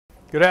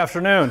Good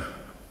afternoon.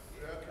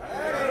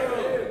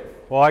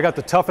 Well, I got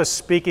the toughest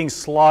speaking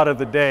slot of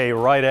the day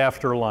right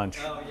after lunch.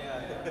 Oh,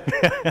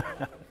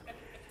 yeah.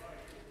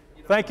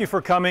 Thank you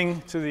for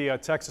coming to the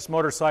Texas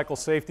Motorcycle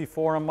Safety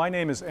Forum. My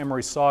name is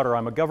Imre Szauter.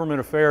 I'm a government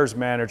affairs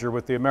manager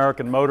with the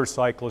American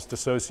Motorcyclist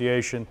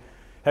Association,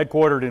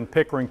 headquartered in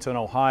Pickerington,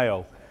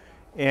 Ohio.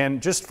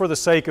 And just for the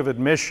sake of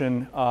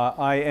admission,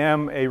 I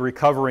am a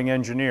recovering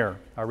engineer.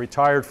 I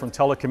retired from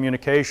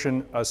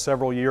telecommunication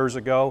several years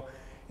ago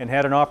and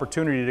had an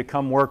opportunity to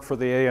come work for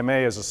the AMA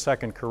as a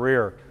second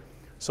career.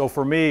 So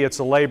for me, it's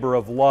a labor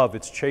of love.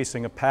 It's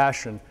chasing a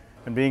passion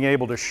and being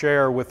able to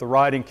share with the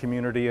riding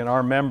community and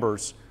our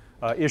members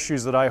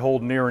issues that I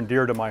hold near and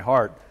dear to my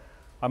heart.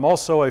 I'm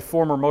also a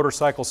former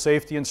motorcycle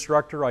safety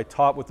instructor. I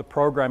taught with the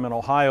program in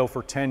Ohio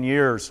for 10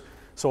 years.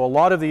 So a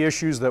lot of the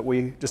issues that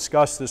we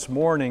discussed this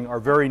morning are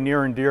very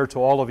near and dear to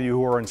all of you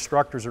who are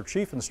instructors or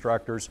chief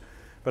instructors.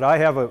 But I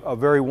have a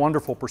very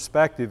wonderful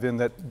perspective in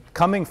that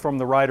coming from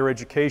the rider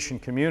education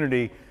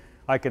community,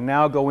 I can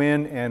now go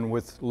in and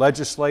with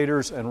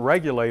legislators and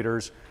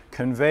regulators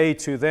convey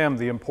to them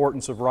the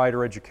importance of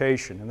rider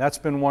education. And that's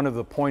been one of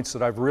the points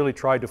that I've really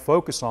tried to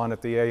focus on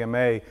at the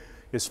AMA,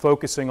 is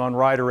focusing on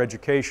rider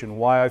education,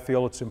 why I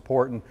feel it's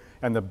important,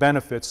 and the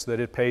benefits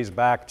that it pays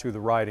back to the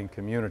riding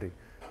community.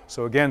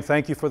 So again,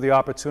 thank you for the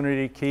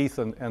opportunity, Keith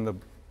and the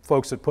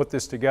folks that put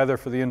this together,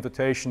 for the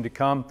invitation to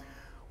come.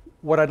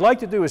 What I'd like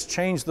to do is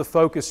change the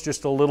focus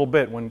just a little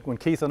bit. When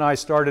Keith and I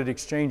started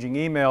exchanging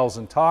emails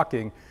and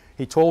talking,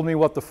 he told me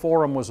what the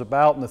forum was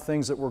about and the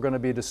things that were going to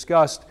be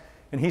discussed.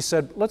 And he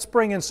said, let's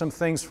bring in some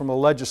things from a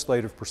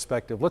legislative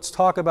perspective. Let's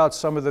talk about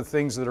some of the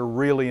things that are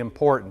really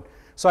important.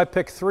 So I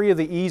picked three of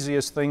the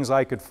easiest things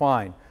I could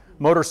find.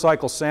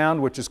 Motorcycle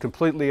sound, which is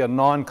completely a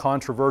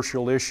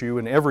non-controversial issue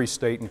in every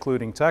state,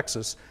 including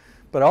Texas.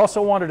 But I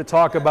also wanted to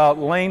talk about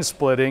lane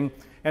splitting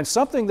and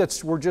something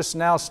that we're just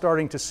now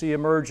starting to see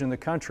emerge in the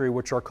country,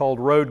 which are called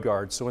road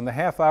guards. So in the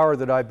half hour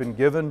that I've been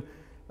given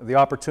the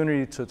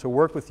opportunity to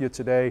work with you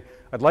today,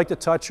 I'd like to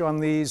touch on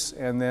these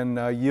and then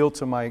yield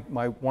to my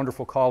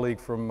wonderful colleague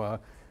from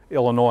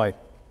Illinois.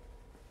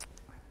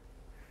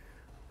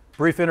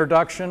 Brief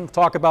introduction,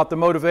 talk about the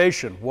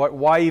motivation.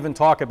 Why even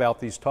talk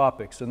about these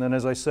topics? And then,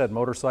 as I said,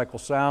 motorcycle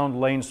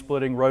sound, lane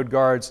splitting, road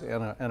guards,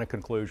 and a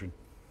conclusion.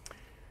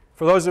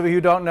 For those of you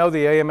who don't know,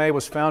 the AMA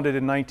was founded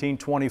in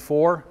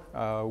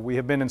 1924. We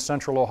have been in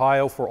Central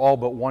Ohio for all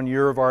but 1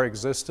 year of our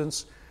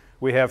existence.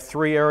 We have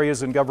 3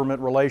 areas in government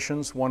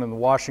relations, one in the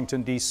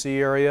Washington, D.C.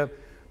 area,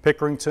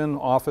 Pickerington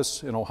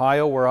office in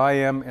Ohio, where I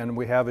am, and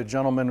we have a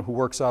gentleman who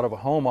works out of a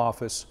home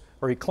office,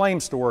 or he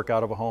claims to work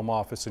out of a home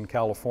office in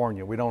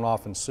California. We don't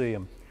often see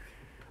him.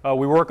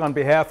 We work on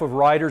behalf of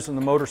riders in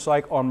the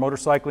on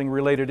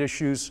motorcycling-related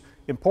issues,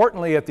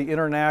 importantly at the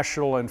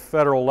international and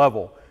federal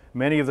level.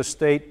 Many of the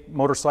state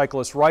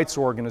motorcyclist rights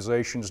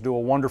organizations do a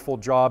wonderful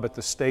job at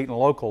the state and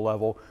local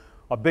level.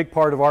 A big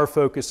part of our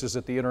focus is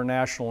at the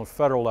international and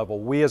federal level.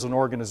 We as an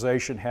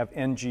organization have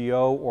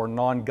NGO or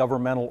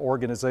non-governmental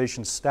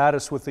organization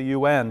status with the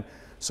UN,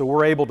 so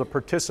we're able to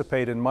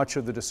participate in much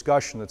of the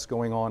discussion that's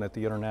going on at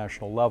the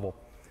international level.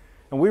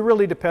 And we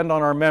really depend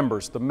on our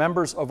members. The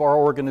members of our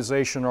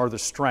organization are the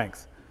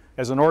strength.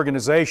 As an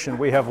organization,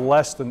 we have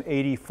less than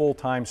 80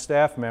 full-time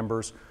staff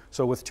members,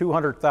 so with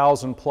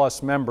 200,000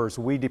 plus members,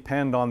 we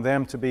depend on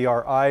them to be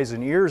our eyes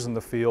and ears in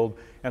the field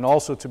and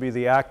also to be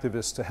the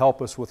activists to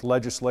help us with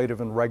legislative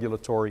and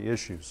regulatory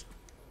issues.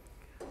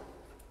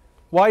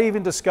 Why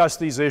even discuss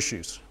these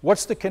issues?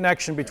 What's the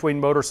connection between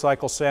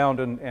motorcycle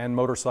sound and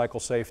motorcycle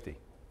safety?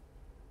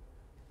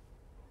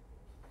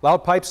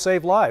 Loud pipes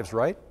save lives,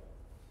 right?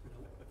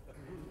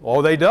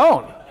 Oh, they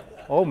don't.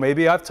 Oh,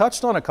 maybe I've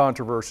touched on a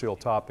controversial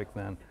topic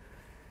then.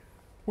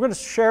 We're going to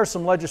share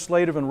some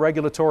legislative and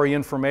regulatory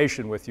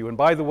information with you. And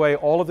by the way,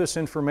 all of this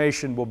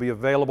information will be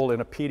available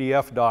in a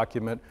PDF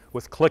document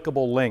with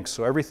clickable links.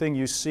 So everything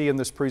you see in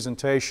this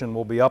presentation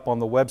will be up on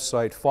the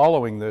website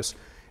following this.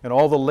 And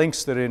all the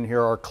links that are in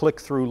here are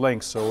click-through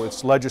links. So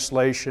it's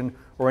legislation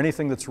or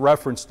anything that's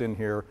referenced in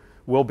here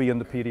will be in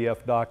the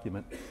PDF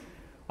document.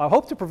 I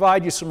hope to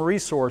provide you some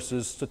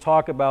resources to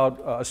talk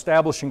about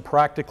establishing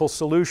practical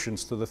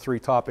solutions to the 3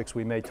 topics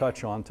we may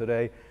touch on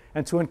today,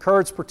 and to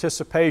encourage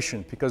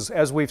participation, because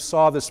as we've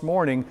saw this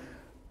morning,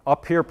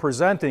 up here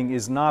presenting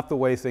is not the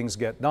way things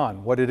get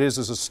done. What it is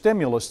a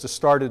stimulus to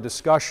start a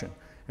discussion.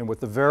 And with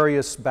the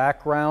various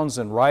backgrounds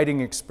and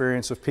riding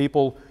experience of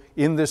people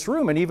in this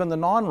room, and even the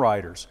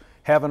non-riders,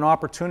 have an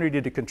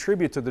opportunity to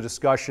contribute to the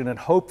discussion and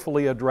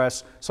hopefully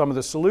address some of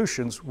the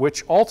solutions,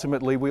 which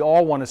ultimately we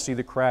all want to see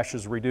the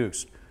crashes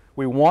reduced.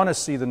 We want to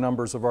see the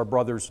numbers of our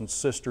brothers and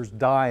sisters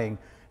dying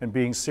and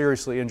being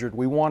seriously injured.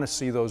 We want to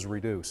see those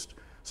reduced.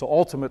 So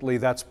ultimately,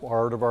 that's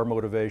part of our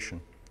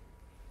motivation.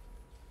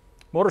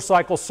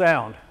 Motorcycle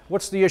sound.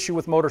 What's the issue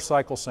with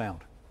motorcycle sound?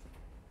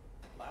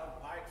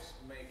 Loud pipes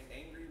make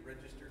angry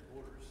registered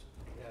voters.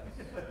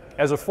 Yes.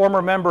 As a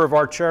former member of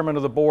our chairman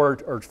of the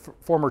board, or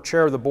former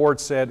chair of the board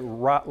said,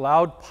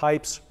 loud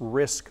pipes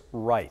risk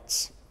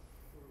rights.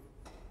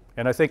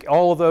 And I think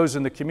all of those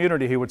in the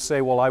community who would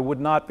say, well, I would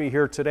not be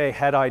here today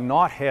had I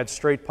not had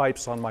straight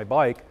pipes on my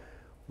bike.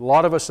 A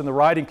lot of us in the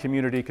riding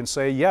community can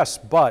say yes,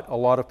 but a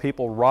lot of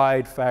people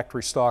ride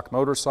factory stock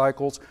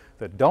motorcycles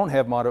that don't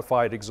have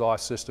modified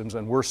exhaust systems,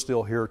 and we're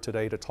still here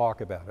today to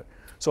talk about it.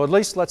 So at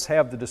least let's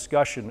have the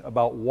discussion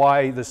about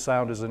why this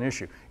sound is an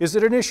issue. Is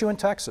it an issue in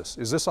Texas?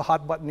 Is this a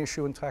hot button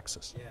issue in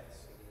Texas? Yes,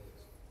 it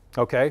is.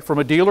 Okay, from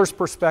a dealer's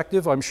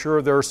perspective, I'm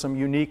sure there are some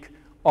unique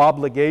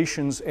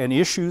obligations and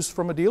issues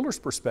from a dealer's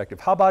perspective.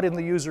 How about in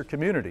the user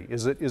community?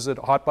 Is it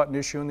a hot button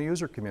issue in the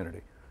user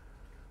community?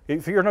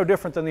 If you're no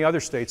different than the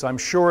other states, I'm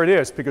sure it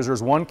is, because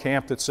there's one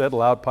camp that said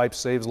loud pipes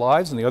saves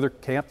lives and the other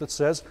camp that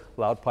says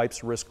loud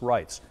pipes risk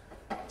rights.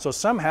 So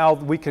somehow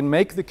we can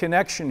make the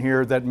connection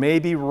here that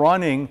maybe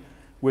running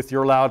with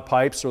your loud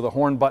pipes or the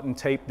horn button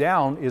taped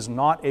down is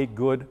not a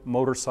good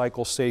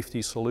motorcycle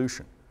safety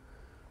solution.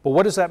 But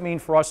what does that mean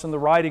for us in the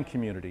riding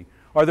community?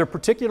 Are there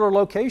particular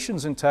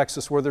locations in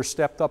Texas where there's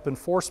stepped up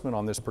enforcement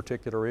on this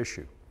particular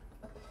issue?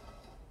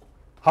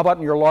 How about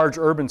in your large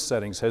urban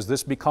settings? Has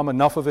this become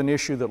enough of an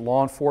issue that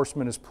law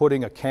enforcement is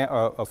putting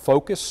a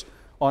focus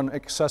on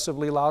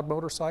excessively loud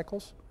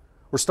motorcycles?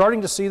 We're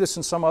starting to see this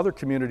in some other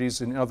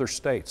communities in other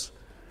states.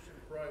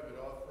 Private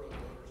off-road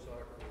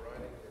motorcycle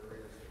riding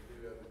areas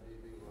that do have a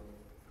DB limit.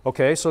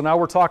 Okay, so now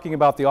we're talking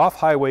about the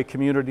off-highway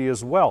community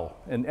as well,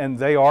 and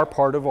they are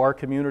part of our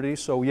community,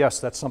 so yes,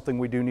 that's something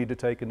we do need to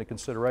take into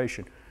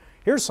consideration.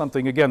 Here's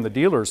something, again, the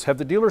dealers. Have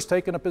the dealers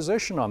taken a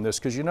position on this?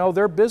 Because you know,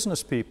 they're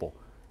business people.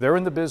 They're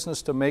in the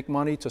business to make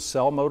money, to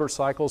sell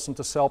motorcycles, and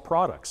to sell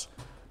products.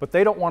 But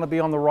they don't want to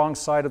be on the wrong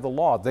side of the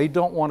law. They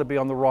don't want to be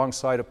on the wrong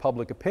side of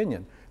public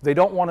opinion. They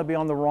don't want to be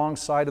on the wrong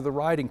side of the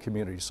riding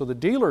community. So the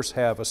dealers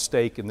have a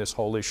stake in this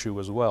whole issue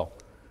as well.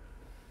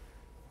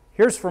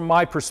 Here's from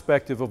my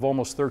perspective of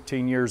almost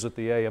 13 years at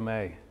the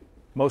AMA.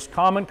 Most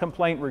common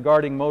complaint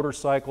regarding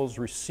motorcycles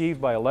received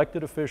by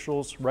elected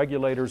officials,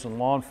 regulators, and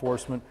law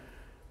enforcement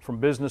from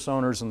business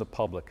owners and the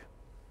public.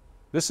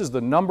 This is the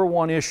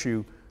 #1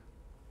 issue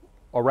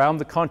around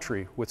the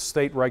country with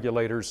state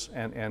regulators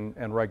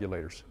and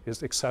regulators,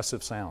 is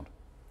excessive sound.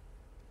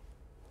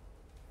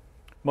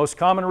 Most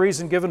common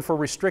reason given for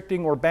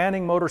restricting or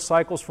banning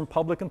motorcycles from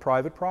public and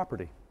private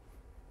property.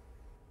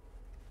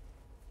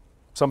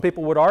 Some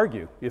people would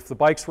argue if the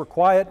bikes were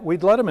quiet,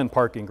 we'd let them in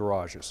parking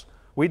garages.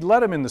 We'd let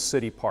them in the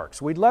city parks.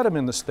 We'd let them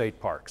in the state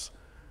parks.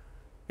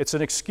 It's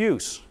an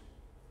excuse,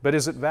 but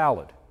is it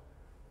valid?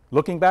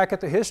 Looking back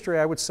at the history,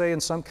 I would say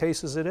in some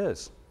cases it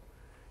is.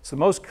 It's the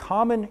most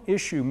common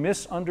issue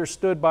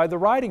misunderstood by the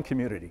riding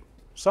community.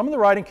 Some of the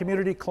riding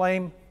community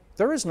claim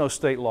there is no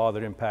state law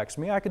that impacts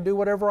me. I can do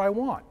whatever I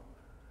want.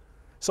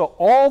 So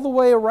all the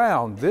way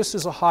around, this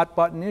is a hot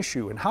button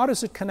issue. And how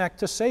does it connect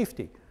to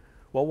safety?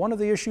 Well, one of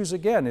the issues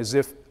again is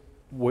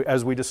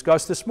as we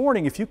discussed this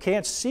morning, if you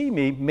can't see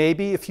me,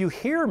 maybe if you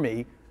hear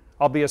me,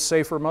 I'll be a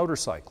safer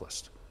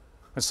motorcyclist.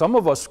 And some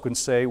of us can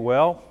say,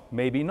 well,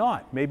 maybe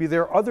not. Maybe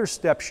there are other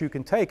steps you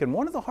can take. And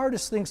one of the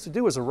hardest things to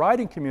do as a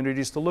riding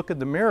community is to look in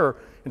the mirror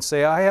and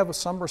say, I have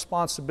some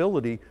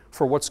responsibility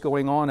for what's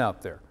going on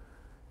out there.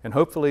 And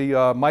hopefully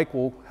Mike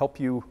will help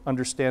you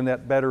understand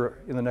that better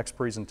in the next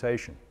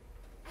presentation.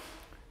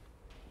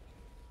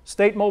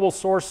 State mobile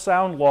source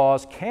sound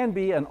laws can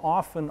be and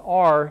often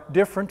are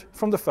different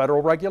from the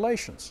federal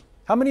regulations.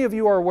 How many of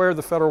you are aware of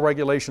the federal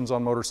regulations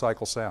on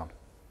motorcycle sound?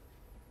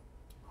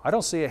 I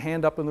don't see a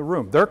hand up in the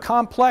room. They're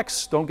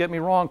complex, don't get me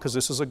wrong, because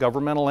this is a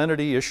governmental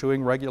entity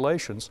issuing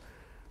regulations.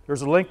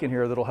 There's a link in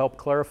here that'll help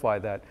clarify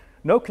that.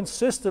 No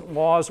consistent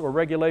laws or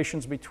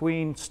regulations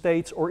between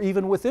states or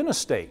even within a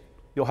state.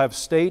 You'll have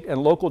state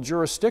and local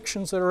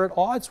jurisdictions that are at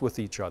odds with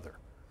each other.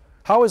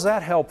 How is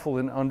that helpful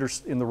in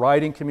the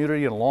riding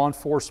community and law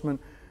enforcement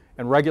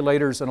and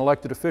regulators and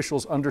elected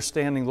officials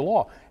understanding the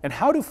law? And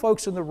how do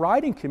folks in the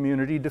riding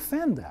community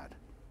defend that?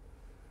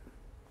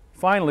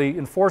 Finally,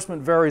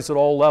 enforcement varies at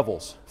all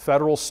levels,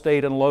 federal,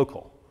 state, and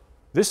local.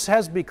 This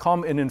has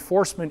become an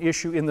enforcement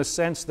issue in the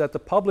sense that the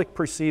public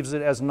perceives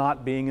it as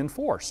not being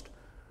enforced.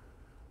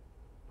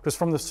 Because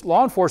from the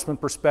law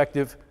enforcement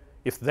perspective,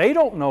 if they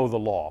don't know the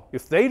law,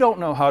 if they don't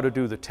know how to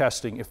do the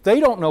testing, if they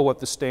don't know what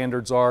the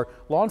standards are,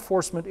 law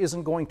enforcement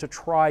isn't going to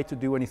try to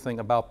do anything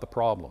about the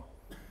problem.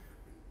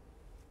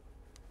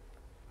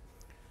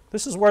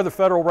 This is where the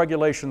federal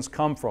regulations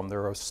come from.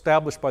 They're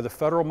established by the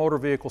Federal Motor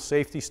Vehicle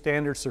Safety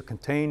Standards. They're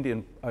contained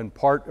in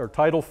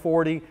Title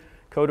 40,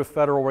 Code of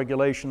Federal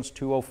Regulations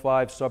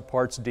 205,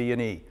 subparts D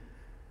and E.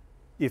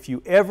 If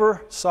you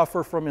ever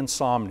suffer from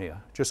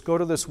insomnia, just go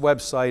to this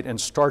website and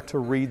start to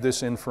read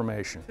this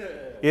information.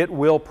 It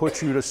will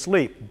put you to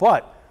sleep.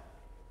 But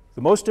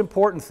the most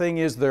important thing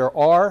is there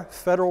are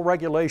federal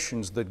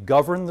regulations that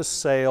govern the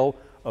sale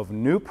of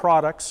new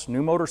products,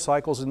 new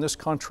motorcycles in this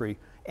country,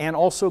 and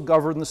also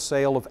govern the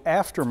sale of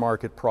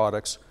aftermarket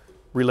products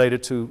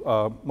related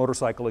to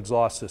motorcycle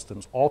exhaust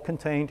systems, all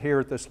contained here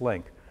at this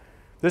link.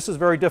 This is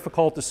very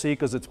difficult to see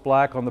because it's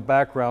black on the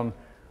background.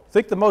 I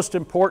think the most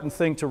important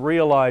thing to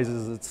realize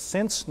is that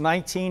since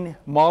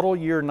model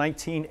year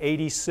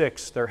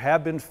 1986, there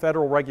have been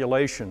federal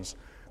regulations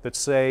that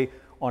say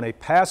on a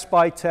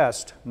pass-by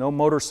test, no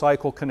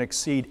motorcycle can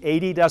exceed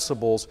 80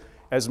 decibels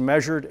as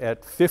measured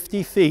at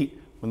 50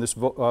 feet when this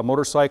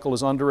motorcycle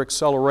is under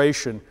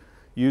acceleration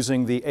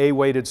using the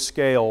A-weighted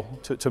scale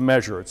to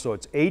measure it. So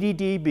it's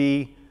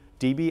 80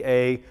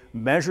 dBA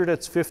measured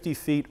at 50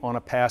 feet on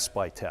a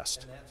pass-by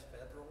test. And that's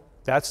federal?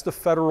 That's the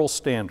federal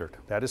standard.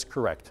 That is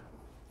correct.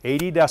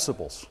 80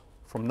 decibels.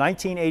 From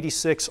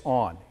 1986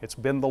 on, it's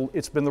been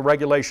the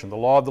regulation, the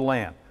law of the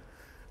land.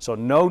 So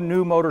no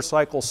new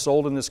motorcycles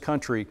sold in this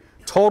country,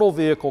 total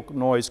vehicle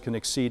noise can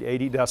exceed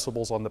 80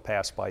 decibels on the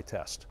pass-by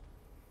test.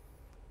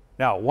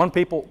 Now,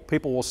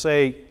 people will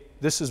say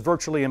this is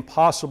virtually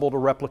impossible to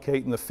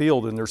replicate in the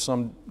field, and there's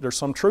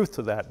some truth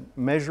to that.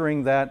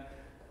 Measuring that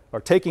or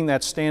taking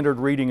that standard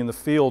reading in the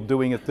field,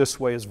 doing it this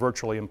way is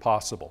virtually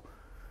impossible.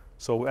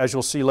 So as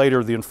you'll see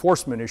later, the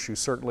enforcement issue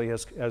certainly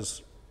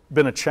has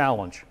been a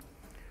challenge.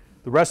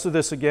 The rest of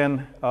this,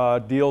 again,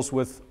 deals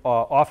with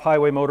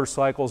off-highway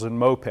motorcycles and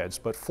mopeds.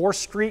 But for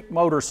street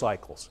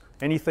motorcycles,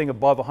 anything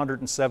above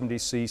 170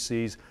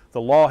 cc's, the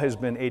law has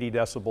been 80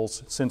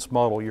 decibels since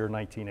model year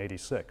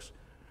 1986.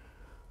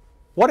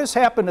 What has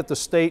happened at the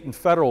state and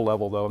federal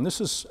level, though, and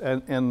this is,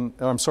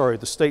 I'm sorry,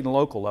 the state and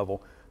local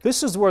level,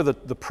 this is where the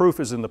proof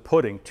is in the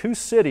pudding. Two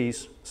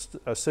cities,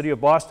 a city of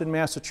Boston,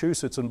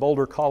 Massachusetts, and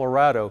Boulder,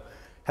 Colorado,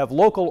 have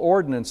local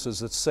ordinances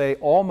that say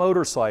all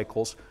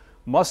motorcycles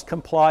must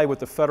comply with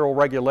the federal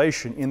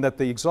regulation in that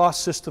the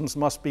exhaust systems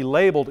must be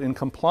labeled in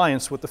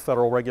compliance with the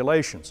federal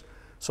regulations.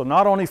 So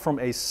not only from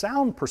a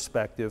sound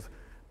perspective,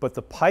 but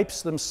the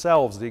pipes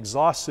themselves, the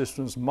exhaust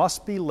systems,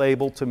 must be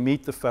labeled to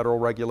meet the federal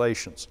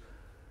regulations.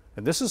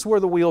 And this is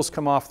where the wheels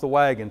come off the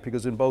wagon,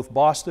 because in both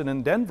Boston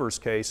and Denver's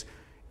case,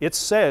 it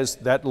says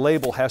that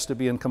label has to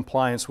be in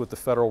compliance with the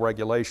federal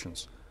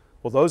regulations.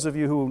 Well, those of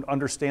you who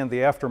understand the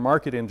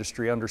aftermarket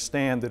industry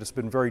understand that it's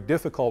been very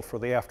difficult for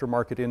the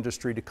aftermarket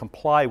industry to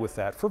comply with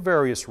that for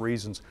various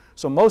reasons.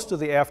 So most of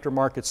the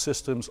aftermarket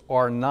systems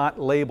are not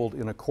labeled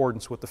in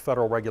accordance with the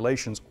federal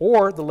regulations,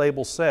 or the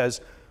label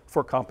says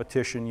for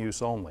competition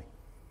use only.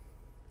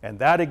 And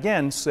that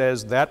again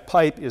says that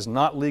pipe is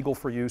not legal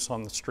for use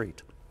on the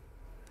street.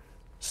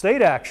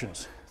 State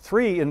actions,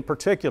 3 in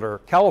particular.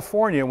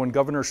 California, when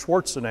Governor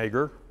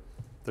Schwarzenegger,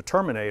 the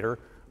Terminator,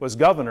 was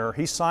governor,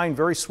 he signed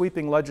very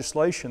sweeping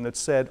legislation that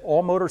said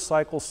all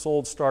motorcycles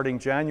sold starting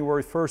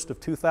January 1st of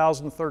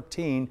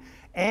 2013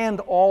 and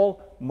all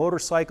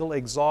motorcycle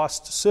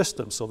exhaust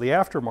systems, so the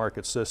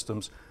aftermarket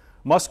systems,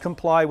 must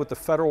comply with the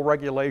federal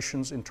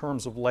regulations in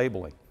terms of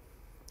labeling.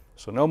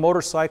 So no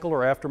motorcycle or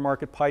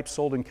aftermarket pipe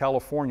sold in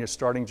California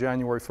starting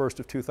January 1st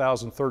of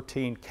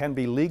 2013 can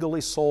be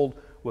legally sold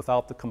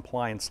without the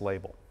compliance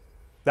label.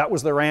 That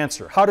was their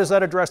answer. How does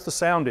that address the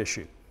sound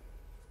issue?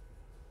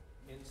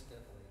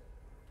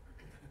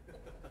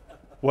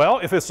 Well,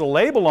 if it's a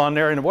label on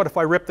there, and what if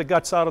I rip the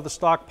guts out of the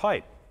stock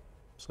pipe?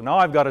 So now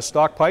I've got a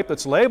stock pipe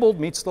that's labeled,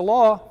 meets the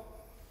law,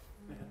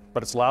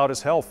 but it's loud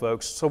as hell,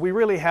 folks. So we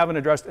really haven't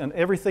addressed, and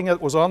everything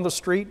that was on the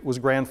street was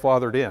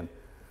grandfathered in.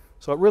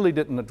 So it really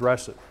didn't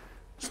address it.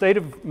 State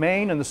of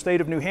Maine and the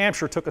state of New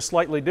Hampshire took a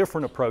slightly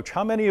different approach.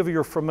 How many of you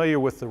are familiar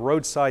with the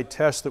roadside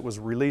test that was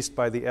released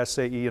by the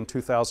SAE in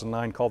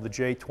 2009 called the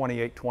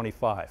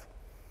J2825?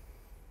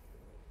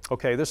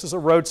 Okay, this is a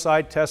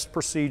roadside test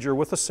procedure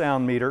with a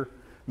sound meter,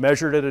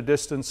 measured at a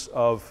distance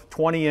of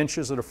 20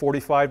 inches at a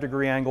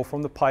 45-degree angle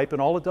from the pipe,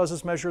 and all it does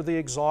is measure the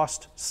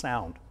exhaust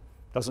sound.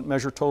 It doesn't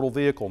measure total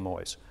vehicle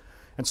noise.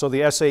 And so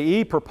the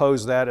SAE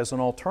proposed that as an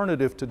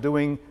alternative to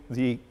doing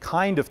the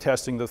kind of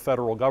testing the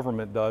federal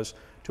government does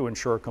to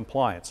ensure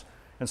compliance.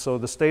 And so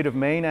the state of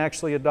Maine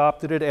actually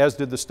adopted it, as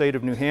did the state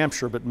of New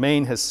Hampshire, but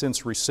Maine has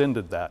since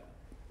rescinded that.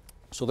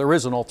 So there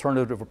is an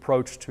alternative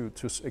approach to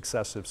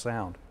excessive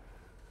sound.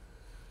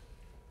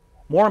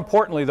 More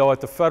importantly, though, at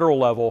the federal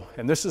level,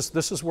 and this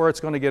is where it's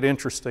going to get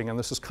interesting, and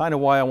this is kind of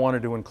why I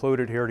wanted to include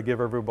it here to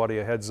give everybody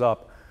a heads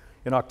up.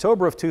 In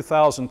October of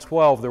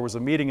 2012, there was a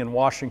meeting in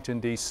Washington,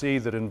 D.C.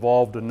 that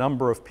involved a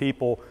number of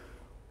people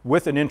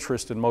with an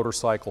interest in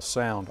motorcycle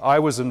sound. I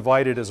was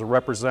invited as a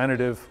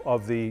representative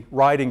of the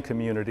riding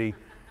community,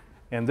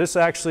 and this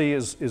actually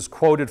is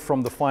quoted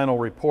from the final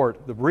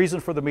report. The reason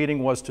for the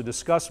meeting was to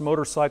discuss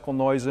motorcycle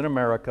noise in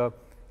America,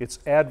 its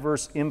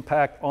adverse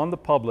impact on the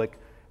public,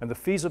 and the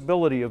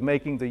feasibility of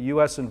making the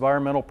U.S.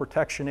 Environmental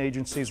Protection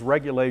Agency's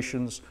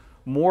regulations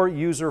more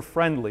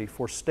user-friendly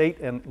for state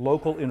and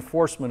local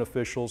enforcement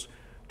officials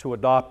to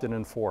adopt and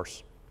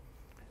enforce.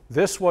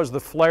 This was the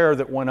flare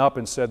that went up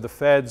and said the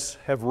feds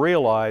have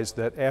realized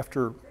that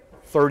after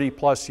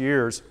 30-plus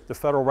years, the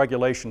federal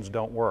regulations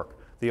don't work.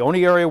 The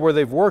only area where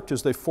they've worked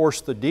is they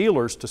forced the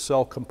dealers to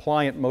sell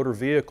compliant motor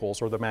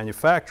vehicles, or the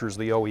manufacturers,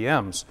 the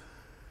OEMs.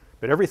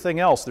 But everything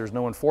else, there's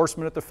no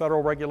enforcement at the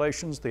federal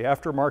regulations. The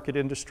aftermarket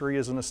industry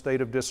is in a state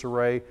of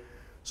disarray.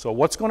 So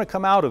what's going to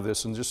come out of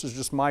this, and this is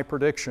just my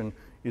prediction,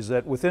 is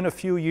that within a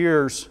few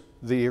years,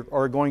 they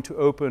are going to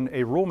open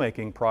a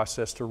rulemaking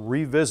process to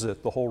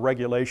revisit the whole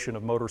regulation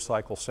of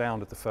motorcycle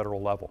sound at the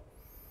federal level.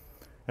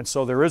 And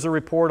so there is a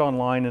report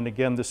online, and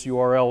again, this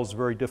URL is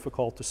very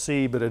difficult to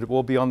see, but it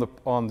will be on the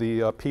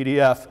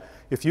PDF.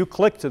 If you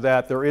click to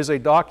that, there is a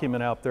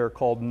document out there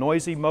called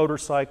Noisy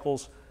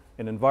Motorcycles,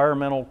 an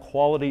Environmental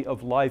Quality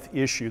of Life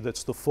Issue.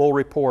 That's the full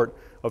report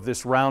of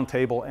this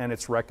roundtable and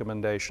its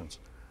recommendations.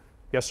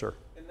 Yes, sir?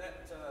 In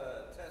that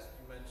test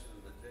you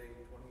mentioned, the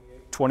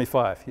J28,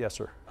 25, yes,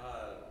 sir.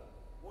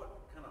 what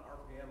kind of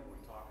RPM are we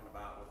talking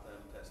about with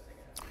them testing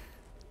at?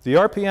 The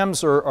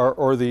RPMs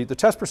or the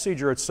test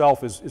procedure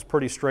itself is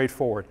pretty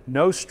straightforward.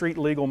 No street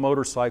legal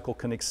motorcycle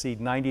can exceed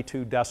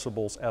 92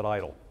 decibels at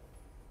idle.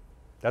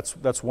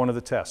 That's one of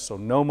the tests. So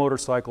no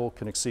motorcycle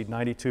can exceed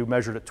 92,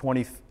 measured at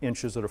 20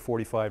 inches at a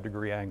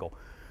 45-degree angle.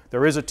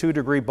 There is a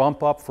 2-degree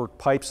bump up for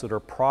pipes that are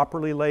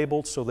properly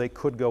labeled, so they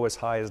could go as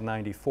high as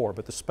 94,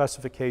 but the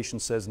specification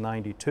says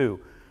 92.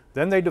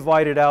 Then they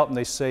divide it out and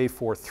they say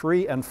for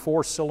 3- and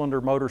 4-cylinder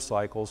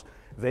motorcycles,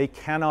 they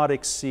cannot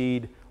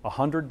exceed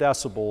 100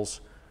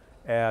 decibels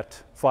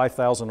at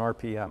 5,000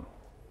 RPM.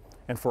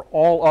 And for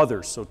all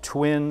others, so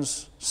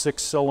twins,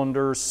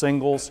 6-cylinders,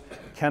 singles,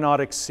 cannot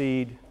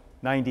exceed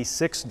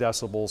 96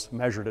 decibels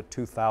measured at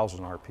 2,000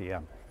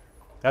 RPM.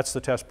 That's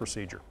the test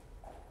procedure.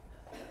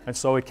 And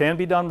so it can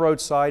be done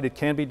roadside, it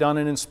can be done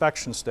in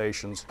inspection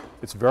stations.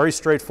 It's very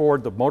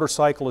straightforward. The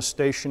motorcycle is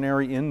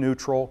stationary in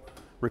neutral,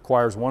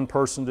 requires one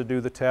person to do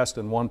the test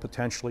and one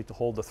potentially to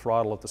hold the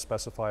throttle at the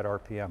specified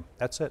RPM.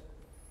 That's it.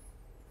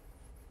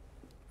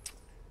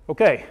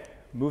 Okay,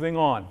 moving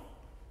on.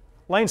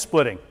 Lane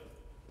splitting.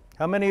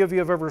 How many of you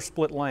have ever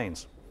split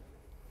lanes?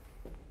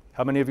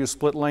 How many of you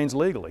split lanes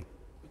legally?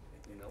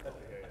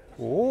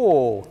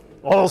 Oh,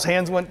 all those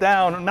hands went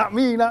down. Not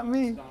me, not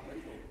me.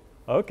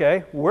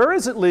 Okay, where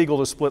is it legal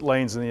to split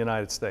lanes in the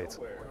United States?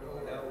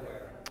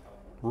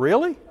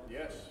 Really?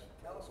 Yes.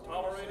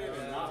 Tolerated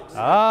and not.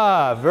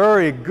 Ah,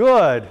 very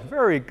good,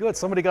 very good.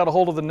 Somebody got a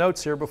hold of the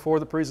notes here before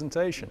the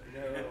presentation.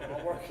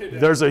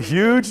 There's a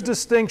huge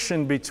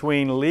distinction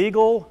between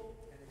legal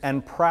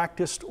and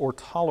practiced or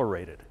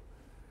tolerated.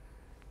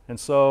 And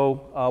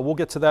so we'll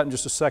get to that in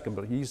just a second,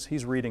 but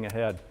he's reading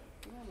ahead.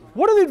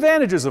 What are the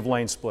advantages of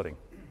lane splitting?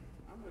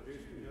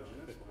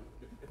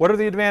 What are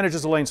the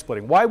advantages of lane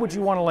splitting? Why would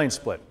you want a lane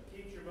split?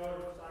 Keeps your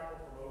motorcycle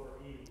from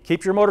overheating.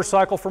 Keeps your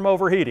motorcycle from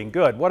overheating.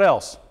 Good. What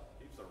else?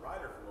 Keeps the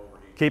rider from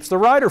overheating. Keeps the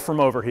rider from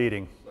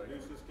overheating.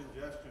 Reduces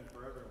congestion for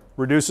everyone.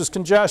 Reduces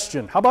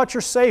congestion. How about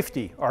your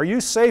safety? Are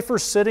you safer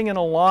sitting in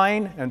a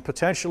line and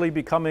potentially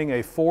becoming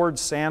a Ford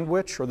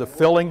sandwich, or the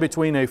filling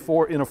between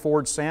in a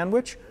Ford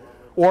sandwich,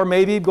 or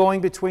maybe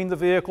going between the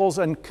vehicles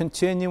and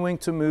continuing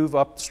to move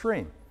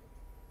upstream?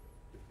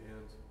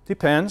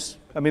 Depends.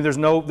 I mean, there's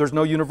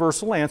no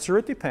universal answer.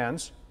 It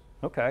depends.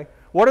 Okay.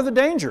 What are the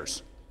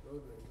dangers?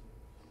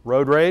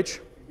 Road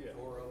rage,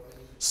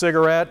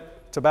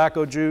 cigarette,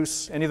 tobacco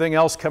juice, anything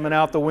else coming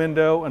out the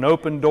window, an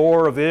open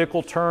door, a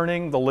vehicle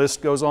turning, the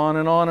list goes on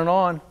and on and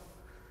on.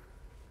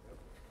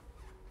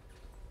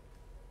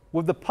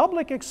 Would the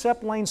public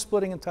accept lane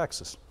splitting in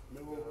Texas?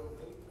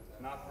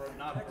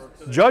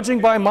 Judging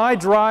by my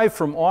drive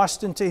from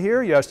Austin to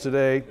here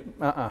yesterday,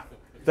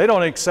 they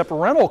don't accept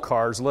rental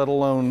cars, let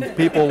alone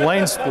people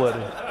lane splitting.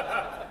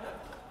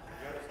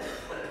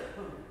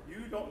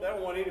 They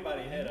don't want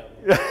anybody ahead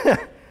of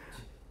them.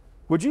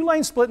 Would you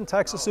lane split in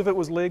Texas if it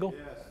was legal?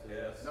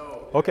 Yes.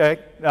 No. Okay,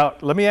 now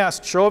let me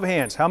ask, show of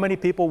hands, how many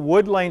people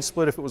would lane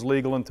split if it was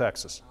legal in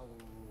Texas?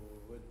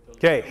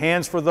 Okay,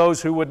 hands for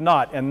those who would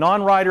not, and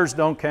non-riders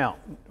don't count,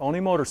 only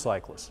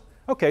motorcyclists.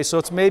 Okay, so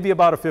it's maybe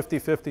about a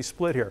 50-50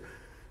 split here.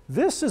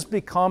 This has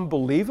become,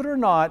 believe it or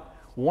not,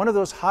 one of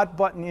those hot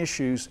button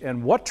issues,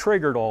 and what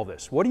triggered all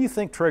this? What do you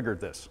think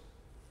triggered this?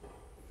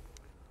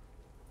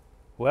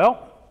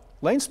 Well,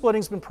 lane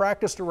splitting's been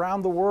practiced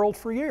around the world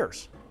for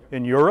years.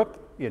 In Europe,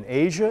 in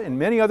Asia, in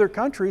many other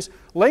countries,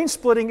 lane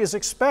splitting is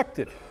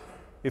expected.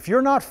 If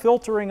you're not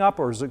filtering up,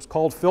 or as it's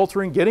called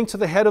filtering, getting to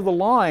the head of the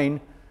line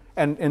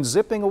and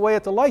zipping away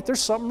at the light,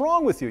 there's something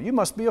wrong with you. You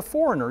must be a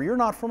foreigner. You're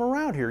not from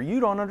around here.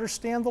 You don't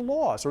understand the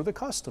laws or the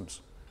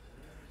customs.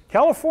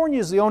 California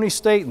is the only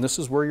state, and this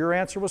is where your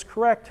answer was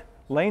correct,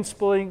 lane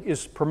splitting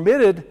is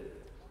permitted.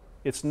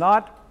 It's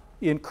not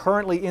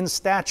currently in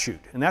statute,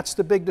 and that's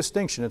the big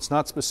distinction. It's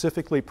not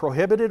specifically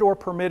prohibited or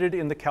permitted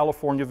in the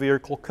California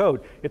Vehicle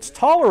Code. It's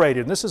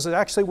tolerated, and this is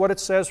actually what it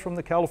says from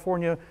the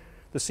CHP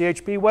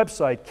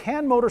website.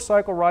 Can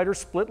motorcycle riders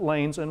split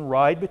lanes and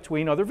ride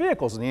between other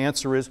vehicles? And the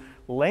answer is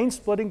lane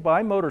splitting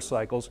by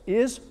motorcycles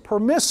is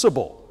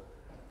permissible,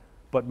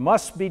 but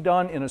must be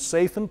done in a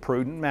safe and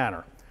prudent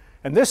manner.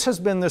 And this has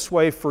been this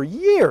way for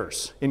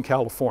years in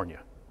California.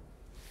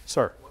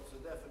 Sir? What's the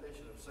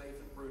definition of safe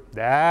and prudent?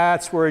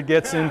 That's where it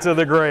gets into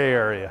the gray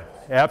area.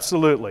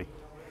 Absolutely.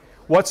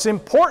 What's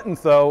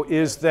important, though,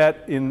 is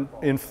that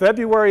in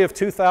February of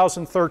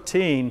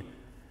 2013,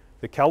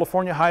 the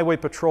California Highway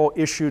Patrol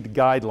issued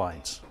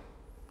guidelines.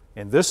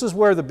 And this is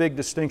where the big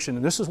distinction,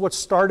 and this is what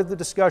started the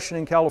discussion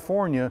in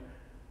California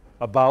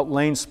about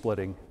lane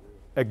splitting,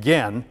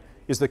 again,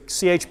 is the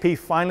CHP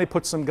finally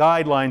put some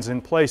guidelines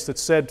in place that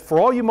said, for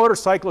all you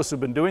motorcyclists who've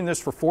been doing this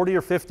for 40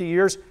 or 50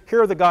 years,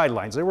 here are the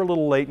guidelines. They were a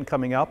little late in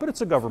coming out, but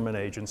it's a government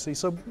agency,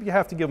 so you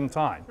have to give them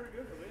time.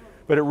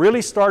 But it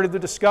really started the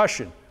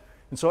discussion.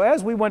 And so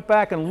as we went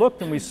back and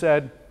looked and we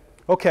said,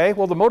 okay,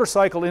 well, the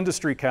Motorcycle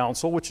Industry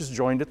Council, which is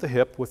joined at the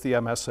hip with the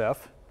MSF,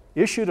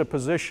 issued a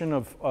position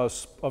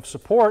of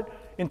support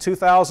in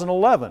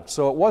 2011.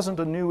 So it wasn't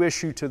a new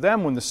issue to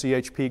them when the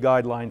CHP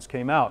guidelines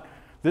came out.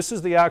 This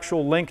is the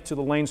actual link to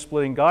the lane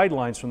splitting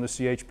guidelines from the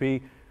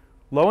CHP.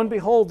 Lo and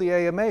behold, the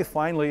AMA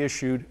finally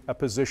issued a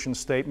position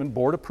statement,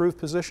 board-approved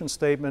position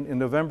statement in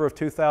November of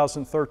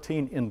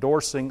 2013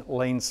 endorsing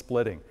lane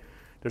splitting.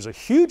 There's a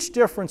huge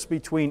difference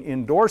between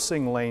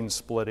endorsing lane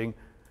splitting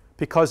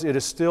because it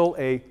is still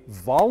a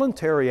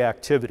voluntary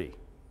activity.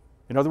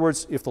 In other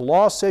words, if the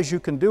law says you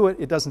can do it,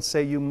 it doesn't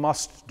say you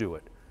must do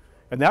it.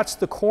 And that's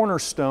the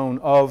cornerstone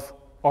of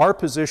our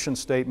position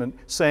statement,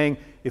 saying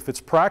if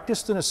it's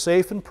practiced in a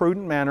safe and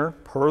prudent manner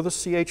per the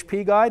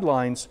CHP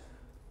guidelines,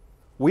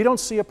 we don't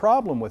see a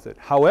problem with it.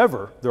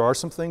 However, there are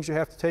some things you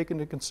have to take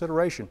into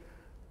consideration,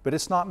 but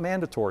it's not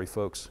mandatory,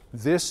 folks.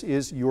 This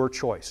is your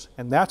choice,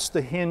 and that's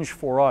the hinge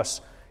for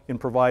us in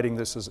providing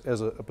this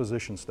as a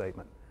position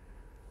statement.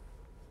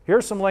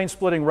 Here's some lane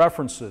splitting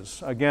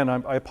references. Again,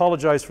 I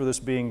apologize for this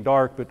being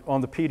dark, but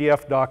on the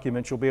PDF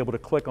document, you'll be able to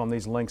click on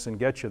these links and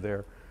get you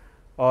there.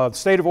 The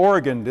state of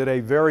Oregon did a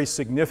very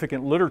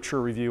significant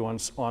literature review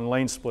on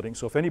lane splitting.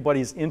 So if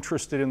anybody's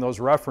interested in those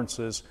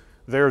references,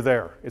 they're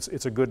there.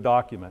 It's a good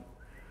document.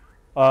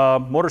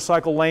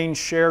 Motorcycle lane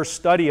share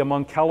study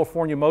among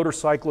California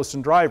motorcyclists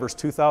and drivers,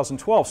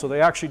 2012. So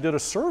they actually did a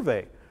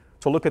survey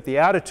to look at the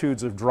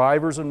attitudes of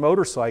drivers and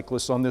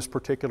motorcyclists on this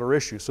particular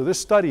issue. So this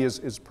study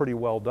is pretty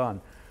well done.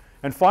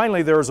 And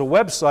finally, there is a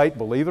website,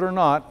 believe it or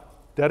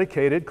not,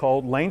 dedicated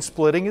called Lane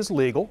Splitting is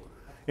Legal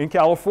in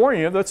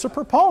California that's a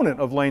proponent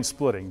of lane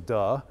splitting,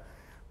 duh.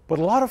 But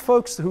a lot of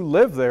folks who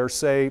live there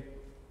say,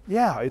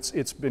 yeah,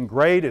 it's been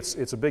great,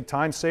 it's a big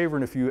time saver,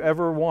 and if you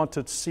ever want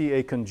to see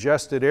a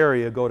congested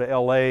area, go to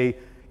LA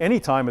any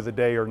time of the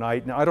day or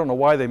night. Now, I don't know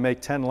why they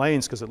make 10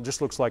 lanes because it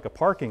just looks like a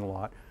parking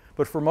lot,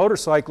 but for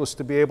motorcyclists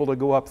to be able to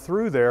go up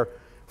through there,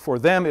 for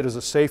them it is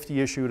a safety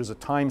issue, it is a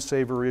time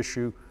saver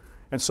issue,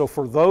 and so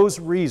for those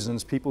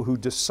reasons, people who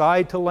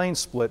decide to lane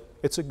split,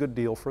 it's a good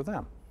deal for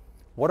them.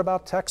 What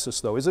about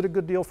Texas, though? Is it a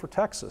good deal for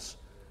Texas?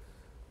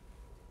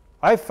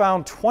 I've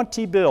found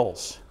 20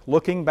 bills,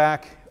 looking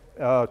back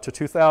to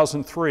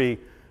 2003,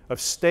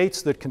 of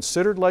states that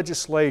considered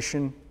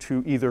legislation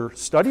to either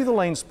study the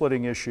lane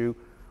splitting issue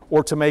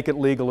or to make it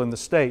legal in the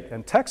state.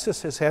 And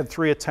Texas has had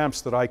 3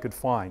 attempts that I could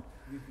find.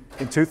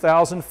 In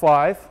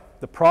 2005,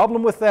 the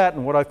problem with that,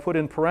 and what I've put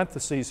in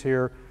parentheses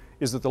here,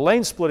 is that the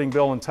lane splitting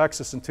bill in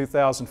Texas in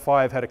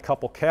 2005 had a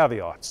couple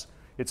caveats.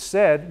 It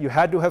said you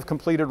had to have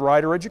completed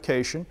rider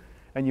education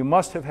and you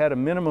must have had a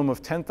minimum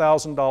of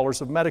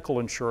 $10,000 of medical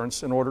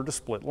insurance in order to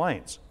split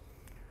lanes.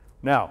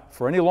 Now,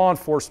 for any law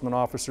enforcement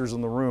officers in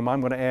the room,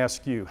 I'm going to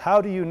ask you,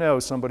 how do you know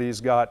somebody's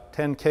got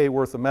 $10K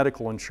worth of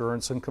medical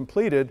insurance and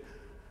completed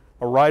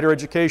a rider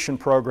education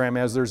program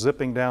as they're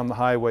zipping down the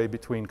highway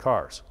between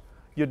cars?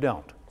 You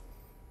don't.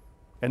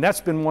 And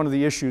that's been one of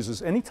the issues,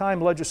 is anytime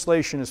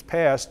legislation is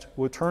passed,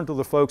 we'll turn to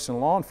the folks in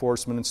law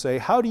enforcement and say,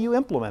 how do you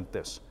implement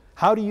this?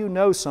 How do you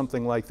know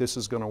something like this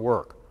is going to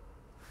work?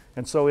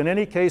 And so in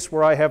any case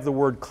where I have the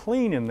word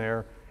clean in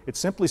there, it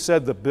simply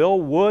said the bill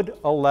would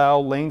allow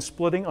lane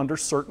splitting under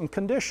certain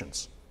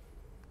conditions,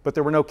 but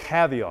there were no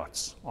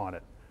caveats on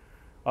it.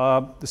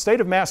 The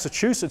state of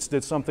Massachusetts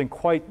did something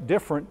quite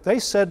different. They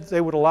said they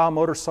would allow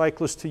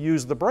motorcyclists to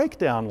use the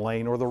breakdown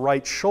lane or the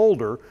right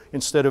shoulder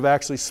instead of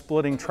actually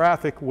splitting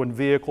traffic when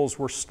vehicles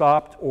were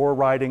stopped or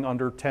riding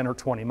under 10 or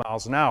 20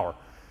 miles an hour.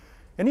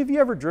 Any of you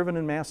ever driven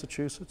in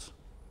Massachusetts?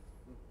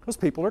 Those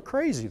people are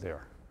crazy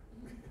there.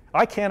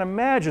 I can't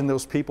imagine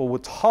those people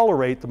would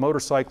tolerate the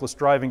motorcyclist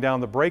driving down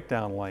the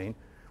breakdown lane,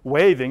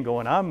 waving,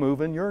 going, I'm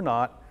moving, you're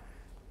not.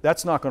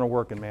 That's not going to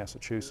work in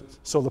Massachusetts.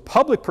 So the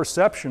public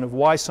perception of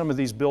why some of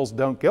these bills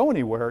don't go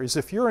anywhere is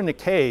if you're in a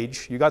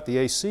cage, you got the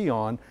AC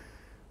on,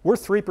 we're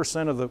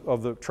 3%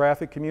 of the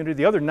traffic community,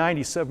 the other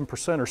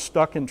 97% are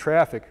stuck in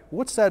traffic.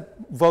 What's that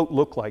vote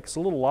look like? It's a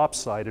little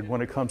lopsided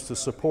when it comes to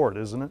support,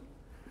 isn't it?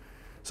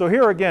 So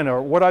here again,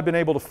 what I've been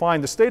able to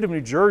find, the state of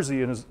New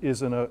Jersey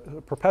is in a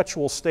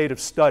perpetual state of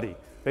study.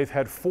 They've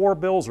had 4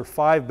 bills or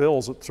 5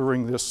 bills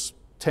during this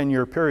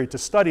 10-year period to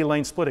study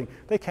lane splitting.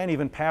 They can't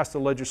even pass the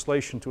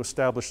legislation to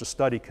establish a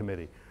study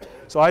committee.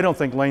 So I don't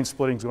think lane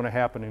splitting is going to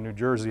happen in New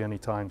Jersey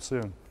anytime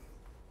soon.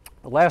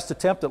 The last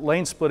attempt at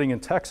lane splitting in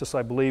Texas,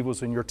 I believe,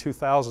 was in your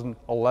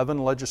 2011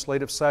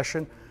 legislative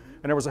session,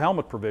 and there was a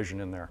helmet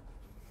provision in there.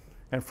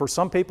 And for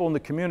some people in the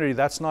community,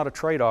 that's not a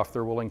trade-off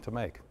they're willing to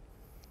make.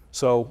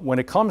 So when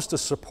it comes to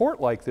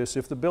support like this,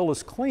 if the bill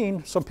is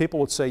clean, some people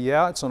would say,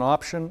 yeah, it's an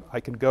option,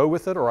 I can go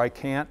with it or I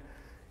can't.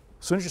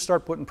 As soon as you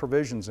start putting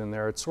provisions in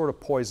there, it sort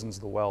of poisons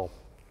the well.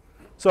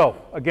 So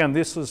again,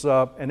 this is,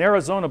 in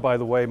Arizona, by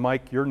the way,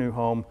 Mike, your new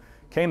home,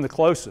 came the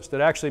closest.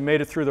 It actually made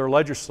it through their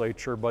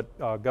legislature, but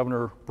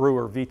Governor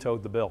Brewer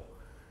vetoed the bill.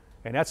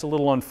 And that's a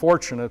little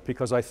unfortunate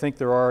because I think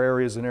there are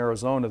areas in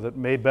Arizona that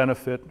may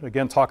benefit.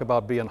 Again, talk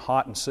about being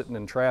hot and sitting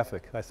in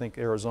traffic. I think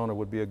Arizona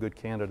would be a good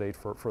candidate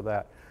for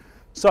that.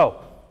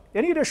 So,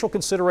 any additional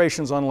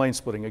considerations on lane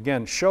splitting?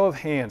 Again, show of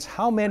hands,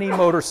 how many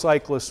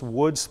motorcyclists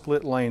would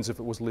split lanes if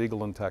it was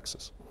legal in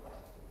Texas?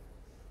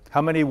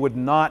 How many would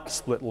not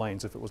split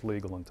lanes if it was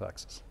legal in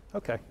Texas?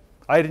 Okay,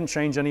 I didn't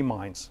change any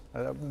minds.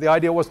 The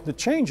idea wasn't to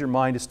change your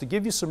mind, it's to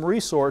give you some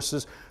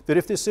resources that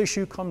if this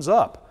issue comes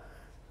up,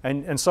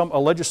 and a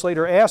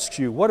legislator asks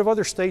you, what have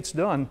other states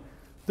done?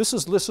 This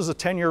is a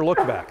 10-year look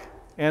back.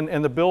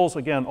 And the bills,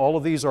 again, all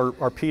of these are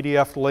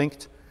PDF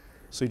linked.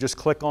 So you just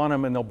click on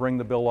them and they'll bring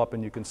the bill up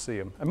and you can see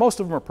them. And most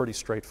of them are pretty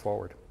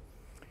straightforward.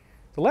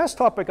 The last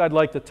topic I'd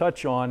like to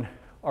touch on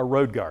are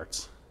road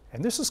guards.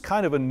 And this is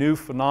kind of a new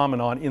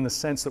phenomenon in the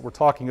sense that we're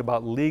talking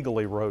about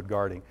legally road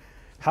guarding.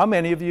 How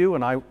many of you,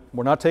 and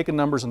we're not taking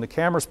numbers and the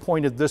camera's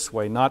pointed this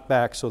way, not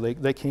back, so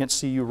they can't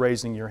see you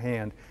raising your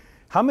hand.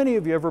 How many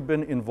of you ever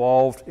been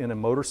involved in a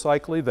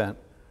motorcycle event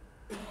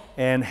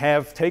and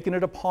have taken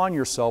it upon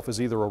yourself as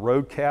either a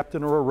road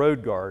captain or a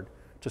road guard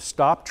to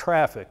stop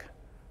traffic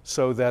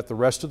so that the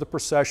rest of the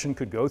procession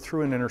could go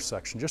through an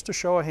intersection? Just a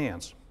show of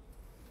hands.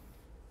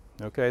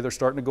 Okay, they're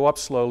starting to go up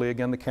slowly.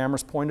 Again, the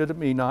camera's pointed at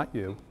me, not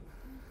you.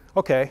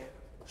 Okay,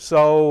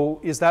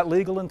 so is that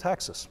legal in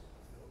Texas?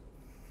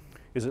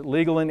 Is it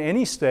legal in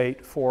any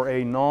state for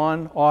a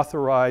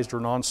non-authorized or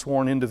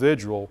non-sworn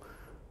individual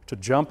to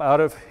jump out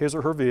of his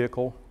or her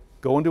vehicle,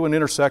 go into an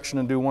intersection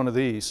and do one of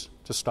these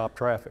to stop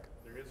traffic?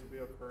 There is a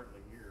bill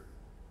currently here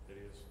that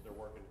they're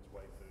working its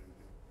way through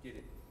to get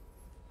it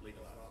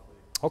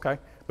legalized. Okay,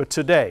 but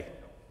today?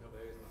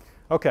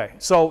 Okay,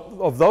 so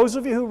of those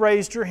of you who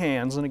raised your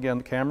hands, and again,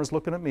 the camera's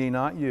looking at me,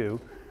 not you,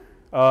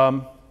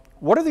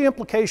 what are the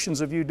implications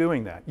of you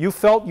doing that? You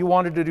felt you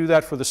wanted to do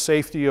that for the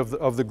safety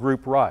of the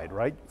group ride,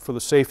 right? For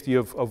the safety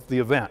of the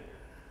event.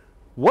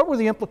 What were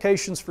the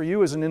implications for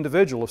you as an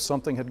individual if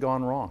something had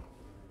gone wrong?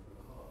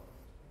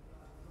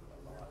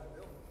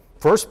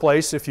 First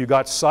place, if you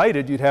got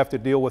cited, you'd have to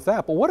deal with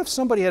that. But what if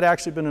somebody had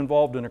actually been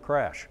involved in a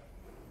crash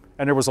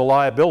and there was a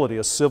liability,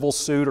 a civil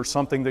suit or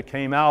something that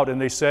came out and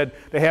they said,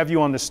 they have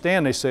you on the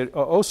stand, they said,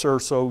 oh sir,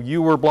 so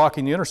you were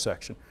blocking the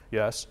intersection?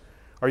 Yes.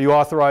 Are you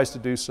authorized to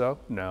do so?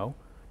 No.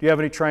 Do you have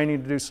any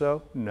training to do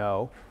so?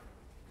 No.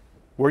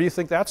 Where do you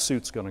think that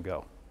suit's going to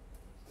go?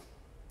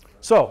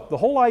 So the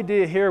whole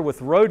idea here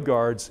with road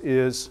guards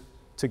is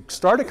to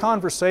start a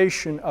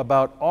conversation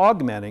about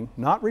augmenting,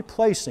 not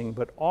replacing,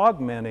 but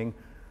augmenting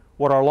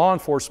what our law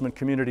enforcement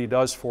community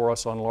does for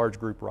us on large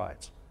group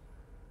rides.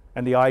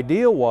 And the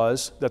idea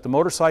was that the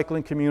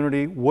motorcycling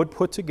community would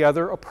put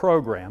together a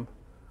program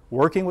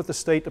working with the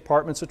state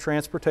departments of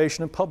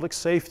transportation and public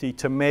safety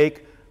to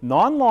make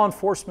non-law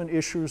enforcement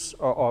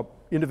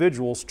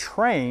individuals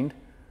trained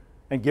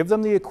and give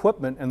them the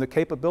equipment and the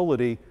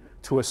capability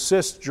to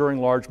assist during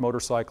large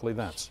motorcycle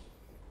events.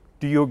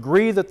 Do you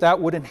agree that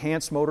that would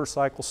enhance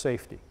motorcycle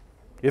safety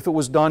if it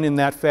was done in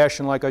that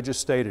fashion like I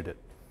just stated it?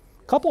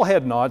 A couple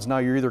head nods. Now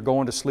you're either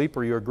going to sleep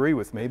or you agree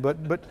with me, but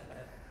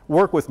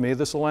work with me.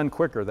 This will end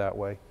quicker that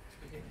way.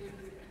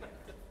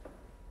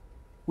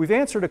 We've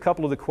answered a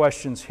couple of the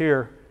questions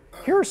here.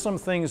 Here are some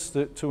things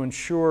to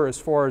ensure as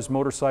far as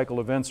motorcycle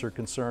events are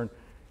concerned.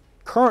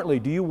 Currently,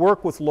 do you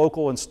work with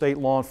local and state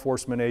law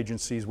enforcement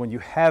agencies when you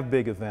have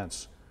big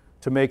events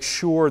to make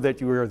sure that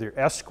you are either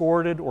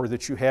escorted or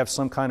that you have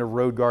some kind of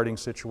road guarding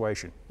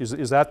situation?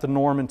 Is that the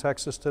norm in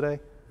Texas today?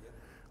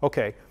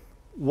 Okay.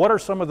 What are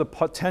some of the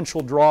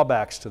potential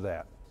drawbacks to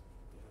that?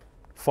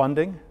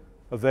 Funding,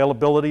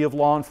 availability of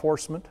law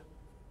enforcement.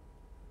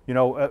 You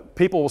know,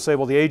 people will say,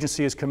 well, the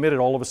agency is committed.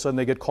 All of a sudden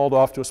they get called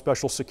off to a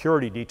special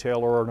security detail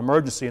or an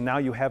emergency, and now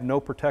you have no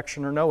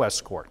protection or no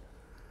escort.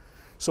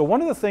 So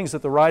one of the things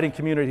that the riding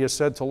community has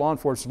said to law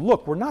enforcement,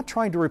 look, we're not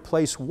trying to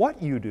replace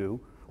what you do,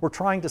 we're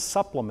trying to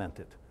supplement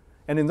it.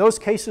 And in those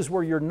cases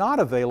where you're not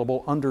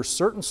available under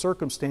certain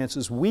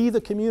circumstances, we,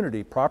 the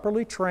community,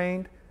 properly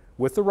trained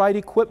with the right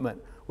equipment,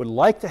 would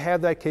like to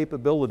have that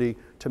capability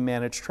to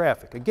manage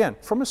traffic. Again,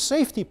 from a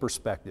safety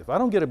perspective, I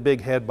don't get a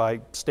big head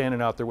by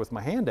standing out there with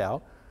my hand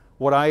out.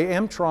 What I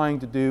am trying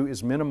to do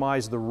is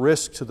minimize the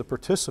risk to the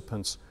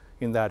participants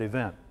in that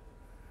event.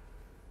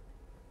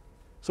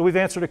 So we've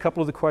answered a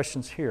couple of the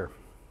questions here.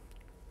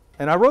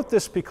 And I wrote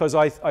this because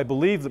I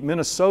believe that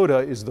Minnesota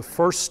is the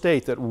first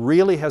state that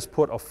really has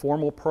put a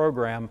formal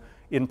program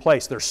in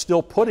place. They're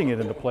still putting it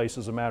into place,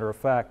 as a matter of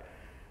fact.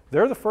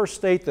 They're the first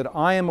state that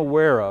I am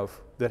aware of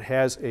that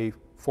has a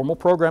formal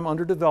program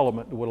under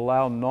development that would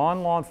allow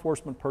non-law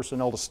enforcement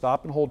personnel to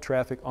stop and hold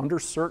traffic under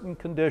certain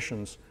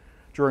conditions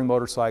during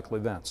motorcycle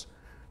events.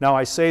 Now,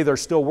 I say they're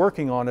still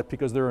working on it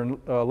because their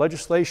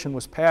legislation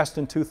was passed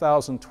in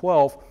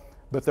 2012,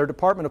 but their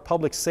Department of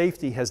Public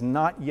Safety has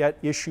not yet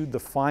issued the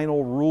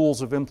final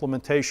rules of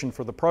implementation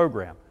for the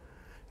program.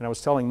 And I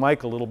was telling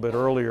Mike a little bit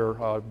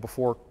earlier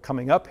before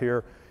coming up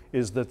here,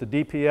 is that the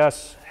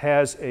DPS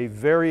has a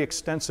very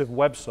extensive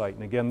website,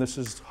 and again, this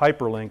is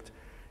hyperlinked.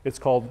 It's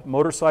called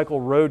Motorcycle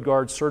Road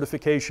Guard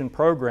Certification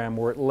Program,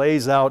 where it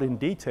lays out in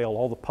detail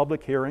all the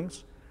public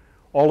hearings,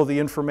 all of the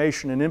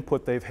information and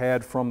input they've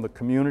had from the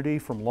community,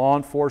 from law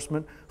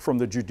enforcement, from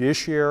the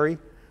judiciary,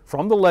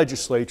 from the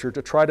legislature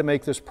to try to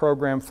make this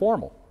program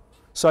formal,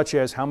 such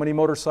as how many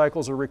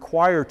motorcycles are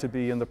required to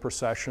be in the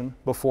procession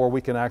before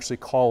we can actually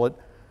call it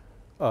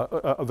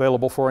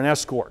available for an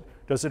escort.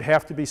 Does it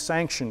have to be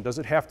sanctioned? Does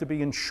it have to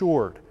be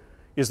insured?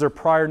 Is there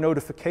prior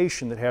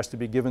notification that has to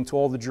be given to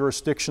all the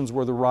jurisdictions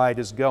where the ride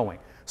is going?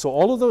 So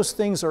all of those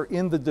things are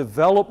in the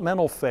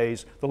developmental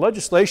phase. The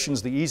legislation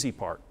is the easy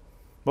part.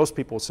 Most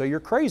people say you're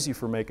crazy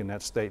for making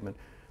that statement.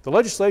 The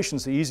legislation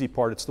is the easy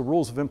part. It's the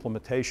rules of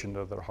implementation that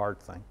are the hard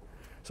thing.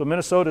 So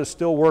Minnesota is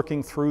still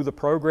working through the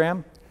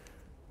program.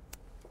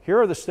 Here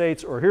are the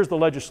states, or here's the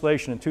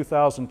legislation in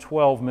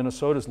 2012,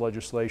 Minnesota's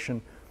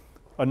legislation.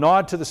 A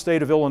nod to the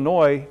state of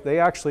Illinois, they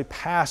actually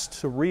passed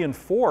to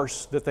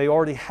reinforce that they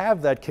already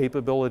have that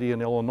capability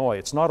in Illinois.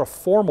 It's not a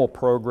formal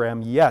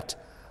program yet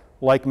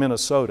like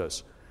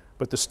Minnesota's,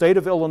 but the state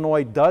of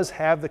Illinois does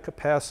have the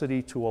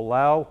capacity to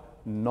allow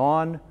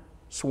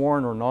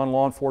non-sworn or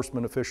non-law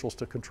enforcement officials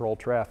to control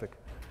traffic.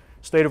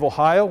 State of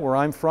Ohio, where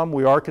I'm from,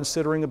 we are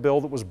considering a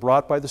bill that was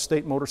brought by the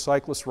State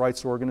Motorcyclist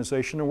Rights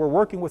Organization, and we're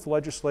working with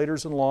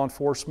legislators and law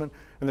enforcement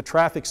and the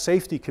traffic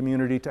safety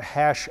community to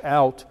hash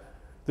out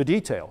the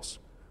details.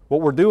 What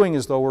we're doing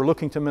is, though, we're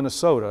looking to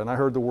Minnesota, and I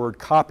heard the word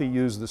copy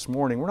used this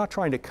morning. We're not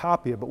trying to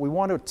copy it, but we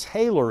want to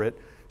tailor it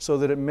so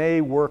that it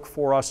may work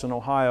for us in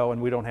Ohio and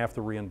we don't have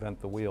to reinvent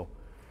the wheel.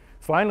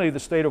 Finally, the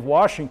state of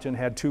Washington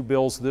had two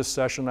bills this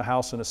session, a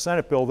House and a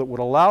Senate bill, that would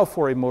allow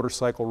for a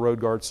motorcycle road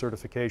guard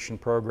certification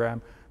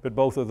program, but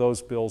both of those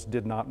bills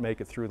did not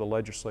make it through the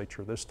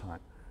legislature this time.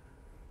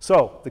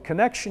 So the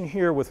connection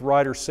here with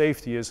rider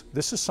safety is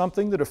this is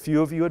something that a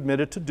few of you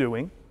admitted to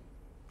doing.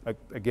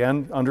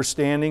 Again,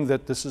 understanding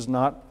that this is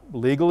not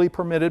legally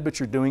permitted, but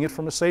you're doing it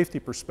from a safety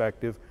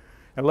perspective.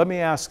 And let me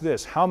ask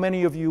this, how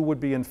many of you would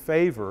be in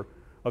favor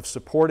of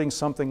supporting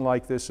something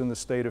like this in the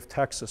state of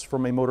Texas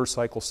from a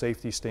motorcycle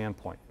safety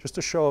standpoint? Just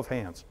a show of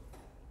hands.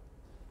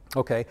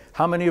 Okay,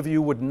 how many of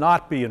you would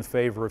not be in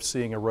favor of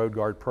seeing a road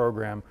guard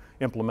program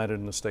implemented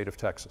in the state of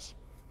Texas?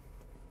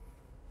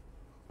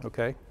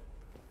 Okay.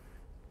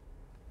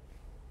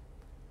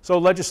 So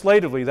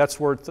legislatively, that's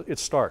where it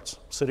starts.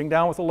 Sitting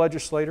down with a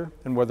legislator,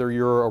 and whether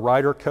you're a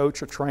rider,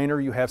 coach, or trainer,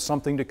 you have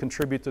something to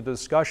contribute to the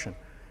discussion.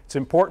 It's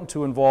important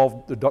to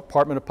involve the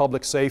Department of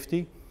Public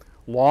Safety,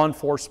 law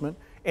enforcement,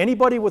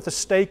 anybody with a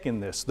stake in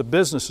this, the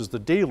businesses, the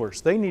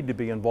dealers, they need to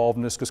be involved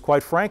in this because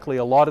quite frankly,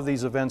 a lot of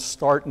these events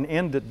start and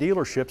end at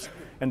dealerships,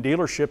 and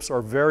dealerships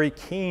are very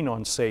keen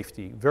on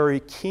safety,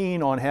 very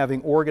keen on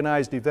having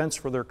organized events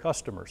for their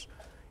customers,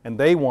 and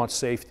they want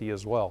safety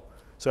as well.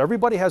 So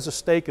everybody has a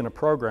stake in a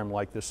program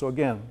like this. So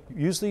again,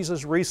 use these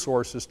as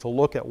resources to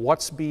look at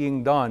what's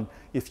being done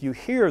if you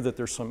hear that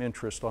there's some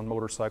interest on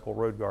motorcycle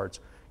road guards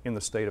in the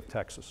state of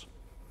Texas.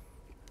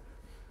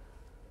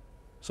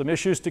 Some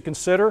issues to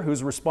consider: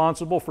 who's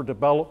responsible for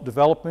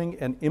developing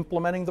and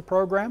implementing the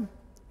program?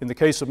 In the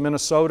case of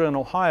Minnesota and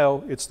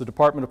Ohio, it's the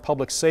Department of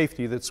Public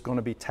Safety that's going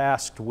to be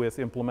tasked with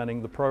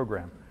implementing the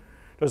program.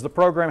 Does the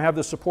program have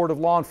the support of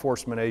law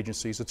enforcement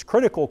agencies? It's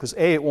critical because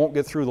A, it won't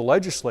get through the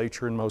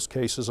legislature in most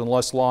cases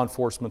unless law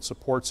enforcement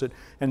supports it,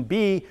 and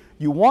B,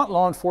 you want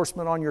law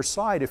enforcement on your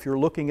side if you're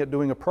looking at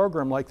doing a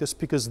program like this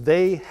because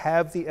they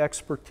have the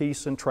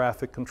expertise in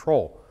traffic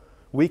control.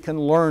 We can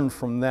learn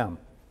from them.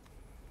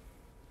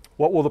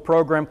 What will the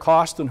program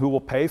cost and who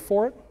will pay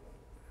for it?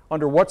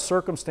 Under what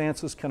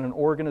circumstances can an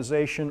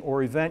organization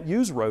or event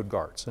use road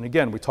guards? And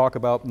again, we talk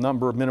about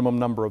minimum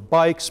number of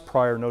bikes,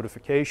 prior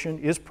notification.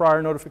 Is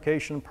prior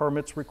notification and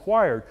permits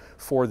required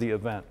for the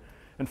event?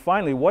 And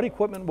finally, what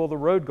equipment will the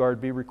road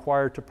guard be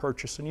required to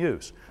purchase and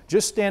use?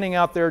 Just standing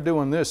out there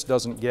doing this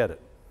doesn't get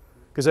it.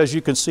 Because as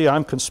you can see,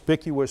 I'm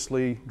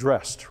conspicuously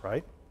dressed,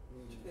 right?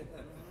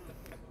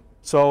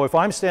 So if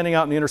I'm standing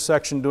out in the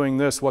intersection doing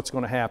this, what's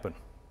going to happen?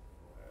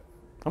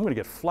 I'm going to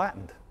get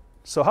flattened.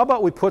 So how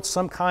about we put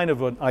some kind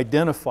of an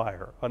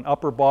identifier, an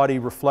upper body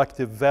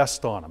reflective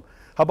vest on them?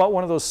 How about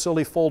one of those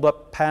silly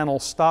fold-up panel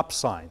stop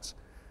signs?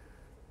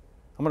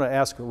 I'm going to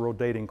ask a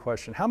rotating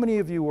question. How many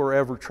of you were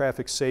ever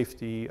traffic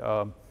safety,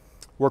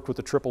 worked with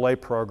the AAA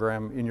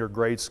program in your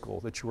grade school,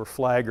 that you were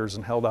flaggers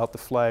and held out the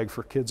flag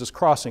for kids as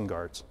crossing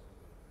guards?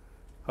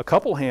 A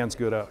couple hands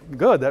good.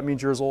 Good, that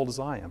means you're as old as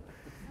I am.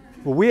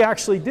 Well, we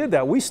actually did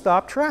that. We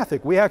stopped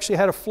traffic. We actually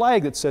had a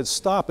flag that said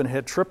stop and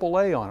had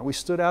AAA on it. We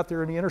stood out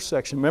there in the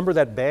intersection. Remember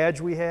that badge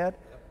we had?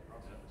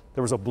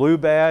 There was a blue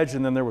badge,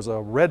 and then there was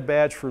a red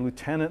badge for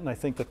lieutenant, and I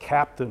think the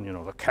captain,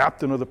 the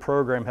captain of the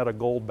program had a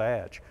gold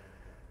badge.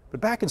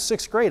 But back in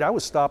 6th grade, I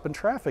was stopping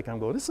traffic. I'm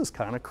going, this is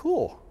kind of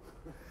cool.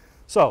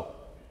 So,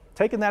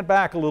 taking that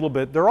back a little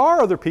bit, there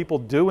are other people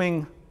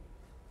doing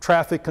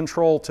traffic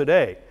control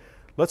today.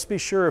 Let's be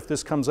sure if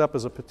this comes up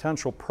as a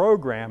potential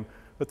program,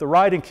 but the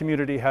riding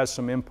community has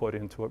some input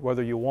into it,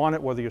 whether you want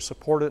it, whether you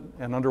support it,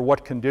 and under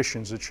what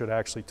conditions it should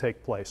actually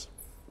take place.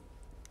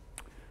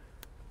 I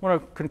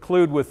want to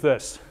conclude with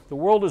this. The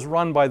world is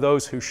run by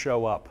those who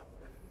show up.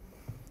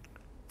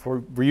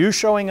 For you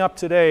showing up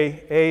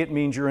today, A, it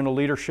means you're in a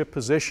leadership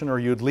position or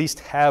you at least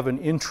have an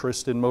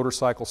interest in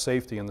motorcycle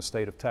safety in the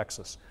state of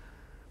Texas.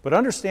 But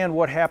understand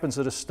what happens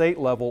at a state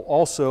level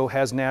also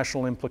has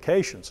national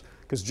implications.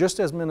 Because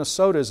just as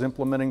Minnesota is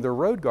implementing their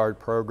Road Guard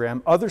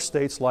program, other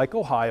states like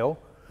Ohio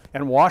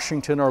and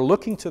Washington are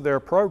looking to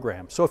their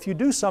program. So if you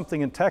do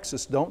something in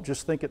Texas, don't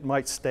just think it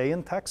might stay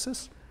in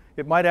Texas.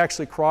 It might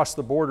actually cross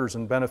the borders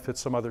and benefit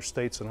some other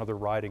states and other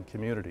riding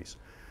communities.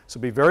 So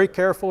be very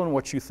careful in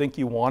what you think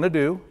you want to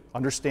do.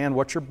 Understand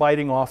what you're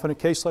biting off. In a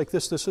case like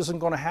this isn't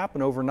going to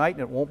happen overnight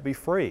and it won't be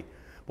free.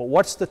 But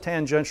what's the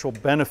tangential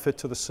benefit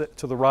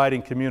to the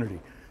riding community?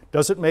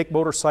 Does it make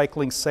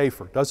motorcycling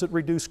safer? Does it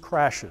reduce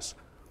crashes?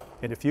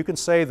 And if you can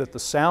say that the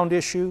sound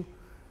issue,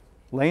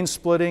 lane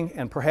splitting,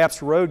 and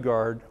perhaps road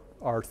guard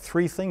are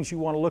three things you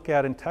want to look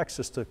at in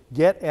Texas to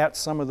get at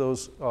some of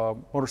those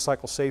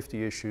motorcycle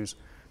safety issues,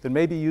 then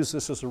maybe use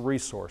this as a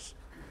resource.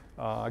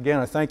 Again,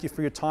 I thank you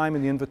for your time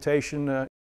and the invitation